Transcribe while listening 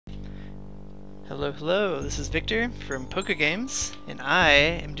Hello, hello, this is Victor from Poker Games, and I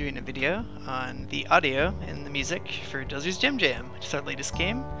am doing a video on the audio and the music for Dozer's Gem Jam, which is our latest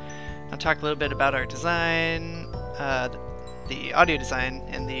game. I'll talk a little bit about our design, the audio design,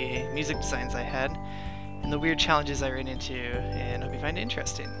 and the music designs I had, and the weird challenges I ran into, and hope you find it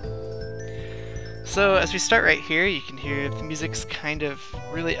interesting. So as we start right here, you can hear the music's kind of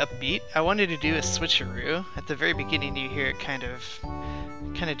really upbeat. I wanted to do a switcheroo. At the very beginning you hear it kind of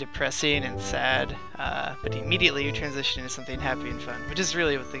depressing and sad, but immediately you transition into something happy and fun, which is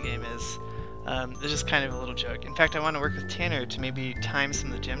really what the game is. It's just kind of a little joke. In fact, I want to work with Tanner to maybe time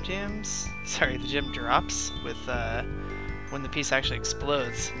some of the gem drops with when the piece actually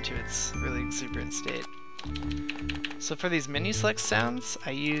explodes into its really exuberant state. So for these menu select sounds,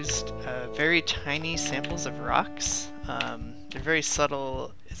 I used very tiny samples of rocks. They're very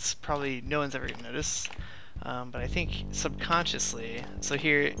subtle. It's probably no one's ever going to notice. But I think subconsciously, so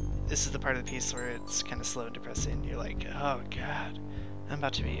here, this is the part of the piece where it's kind of slow and depressing. You're like, oh god, I'm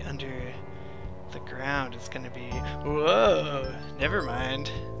about to be under the ground. It's going to be, whoa, never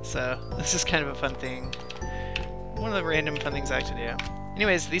mind. So this is kind of a fun thing. One of the random fun things I like to do.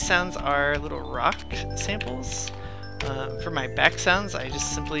 Anyways, these sounds are little rock samples. For my back sounds, I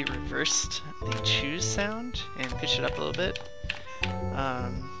just simply reversed the choose sound and pitched it up a little bit.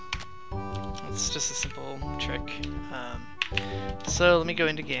 It's just a simple trick. So let me go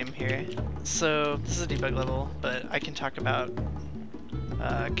into game here. So this is a debug level, but I can talk about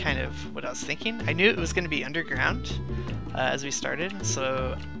kind of what I was thinking. I knew it was going to be underground as we started,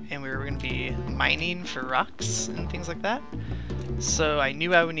 and we were going to be mining for rocks and things like that. So I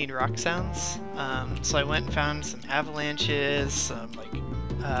knew I would need rock sounds. So I went and found some avalanches, some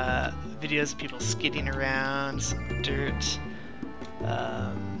videos of people skidding around, some dirt.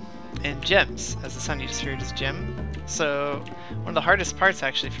 And gems, as the sound you just heard is gem. So one of the hardest parts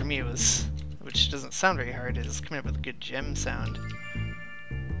actually for me was, which doesn't sound very hard, is coming up with a good gem sound.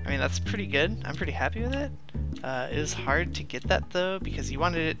 I mean, that's pretty good. I'm pretty happy with it. It was hard to get that though, because you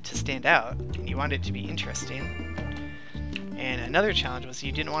wanted it to stand out, and you wanted it to be interesting. And another challenge was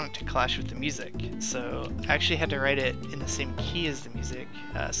you didn't want it to clash with the music. So I actually had to write it in the same key as the music,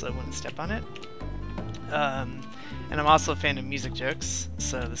 so I wouldn't step on it. And I'm also a fan of music jokes,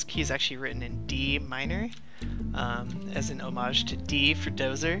 so this key is actually written in D minor, as an homage to D for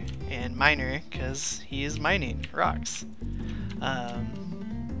Dozer, and minor because he is mining rocks.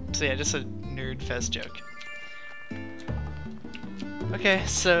 So yeah, just a nerd fest joke. Okay,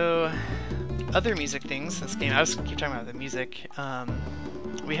 so other music things in this game, I was keep talking about the music.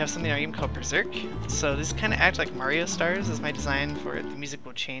 We have something in our game called Berserk. So these kind of act like Mario stars as my design for it. The music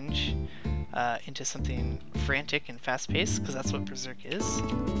will change into something frantic and fast-paced, because that's what Berserk is.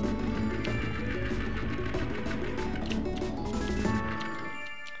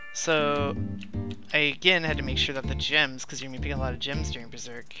 So I again had to make sure that the gems, because you're going to be picking a lot of gems during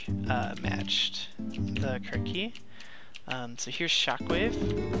Berserk, matched the correct key. So here's Shockwave.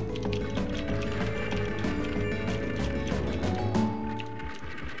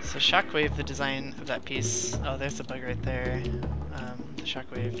 So Shockwave, the design of that piece, oh there's a bug right there. The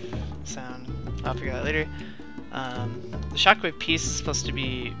Shockwave sound, I'll figure that out later. The Shockwave piece is supposed to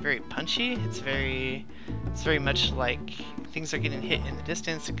be very punchy. It's very much like things are getting hit in the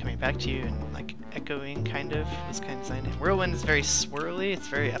distance and coming back to you, and like echoing kind of was kind of designed. And Whirlwind is very swirly. It's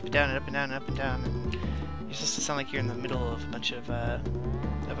very up and down and up and down and up and down, and you're supposed to sound like you're in the middle of a bunch of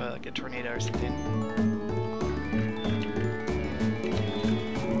like a tornado or something.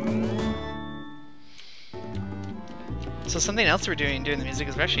 So something else we're doing during the music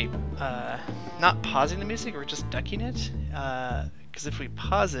is we're actually not pausing the music, we're just ducking it. Because if we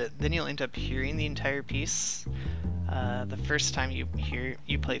pause it, then you'll end up hearing the entire piece the first time you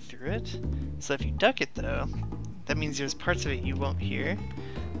play through it. So if you duck it though, that means there's parts of it you won't hear.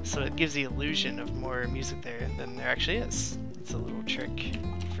 So it gives the illusion of more music there than there actually is. It's a little trick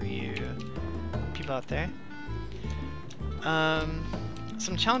for you people out there.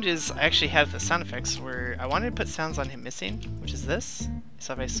 Some challenges, I actually have the sound effects where I wanted to put sounds on him missing, which is this.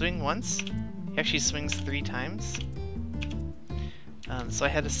 So if I swing once, he actually swings 3 times. So I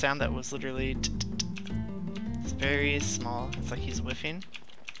had a sound that was literally it's very small. It's like he's whiffing.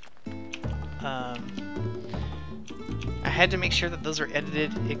 I had to make sure that those were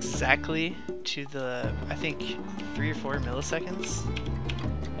edited exactly to the, I think, 3 or 4 milliseconds.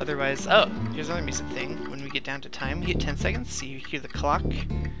 Otherwise, oh, here's another music thing. When we get down to time, we hit 10 seconds, so you hear the clock.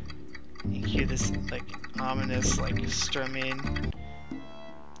 You hear this, like, ominous, like, strumming.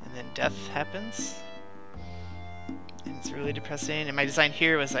 And then death happens. And It's really depressing. And my design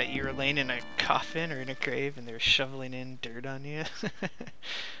here was that you were laying in a coffin or in a grave and they were shoveling in dirt on you.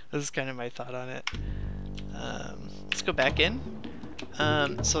 This is kind of my thought on it. Let's go back in.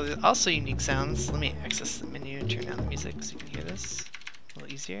 So there's also unique sounds. Let me access the menu and turn down the music so you can hear this a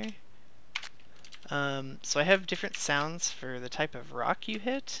little easier. So I have different sounds for the type of rock you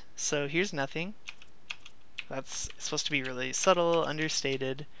hit. So here's nothing. That's supposed to be really subtle,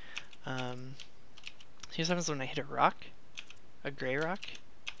 understated. Here's what happens when I hit a rock, a gray rock,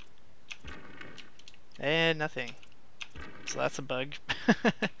 and nothing. So that's a bug.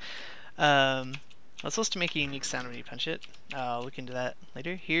 It's supposed to make a unique sound when you punch it. I'll look into that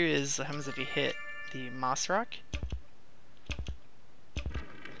later. Here is what happens if you hit the moss rock.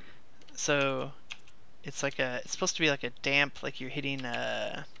 So it's like it's supposed to be like a damp, like you're hitting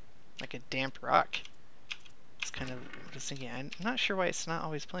like a damp rock. It's kind of what I was thinking. I'm not sure why it's not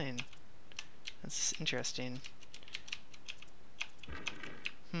always playing. That's interesting.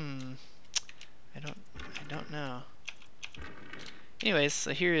 I don't know. Anyways,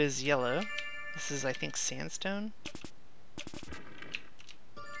 so here is yellow. This is, I think, sandstone.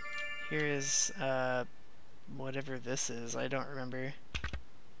 Here is whatever this is. I don't remember.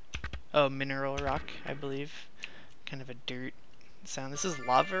 Oh, mineral rock, I believe. Kind of a dirt sound. This is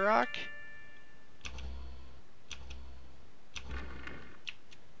lava rock.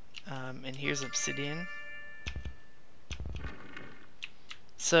 And here's obsidian.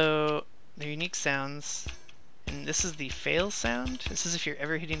 So they're unique sounds, and this is the fail sound. This is if you're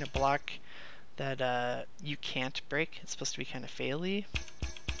ever hitting a block that you can't break. It's supposed to be kind of faily.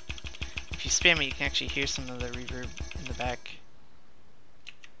 If you spam it, you can actually hear some of the reverb in the back.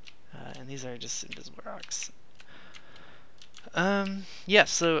 And these are just invisible rocks. Yeah,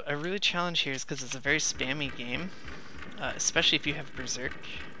 so a really challenge here is because it's a very spammy game, especially if you have Berserk.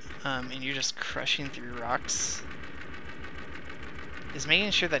 And you're just crushing through rocks, is making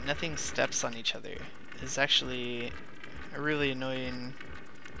sure that nothing steps on each other is actually a really annoying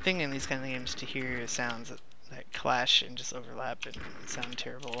thing in these kind of games, to hear sounds that clash and just overlap and sound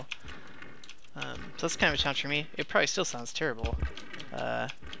terrible. So that's kind of a challenge for me. It probably still sounds terrible. I'm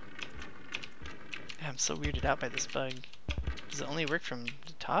so weirded out by this bug. Does it only work from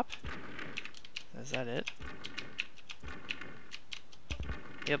the top? Is that it?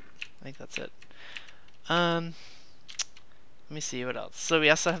 Yep, I think that's it. Let me see what else. So we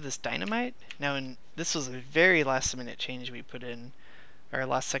also have this dynamite. Now, this was a very last minute change we put in, our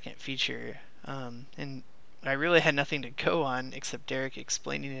last second feature, and I really had nothing to go on except Derek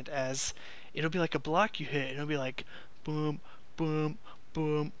explaining it as it'll be like a block you hit, and it'll be like boom, boom,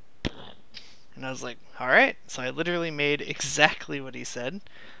 boom, and I was like, alright. So I literally made exactly what he said.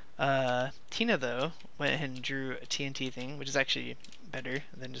 Tina, though, went ahead and drew a TNT thing, which is actually better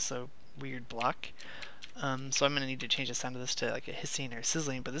than just a weird block. So I'm going to need to change the sound of this to like a hissing or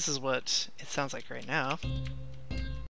sizzling, but this is what it sounds like right now.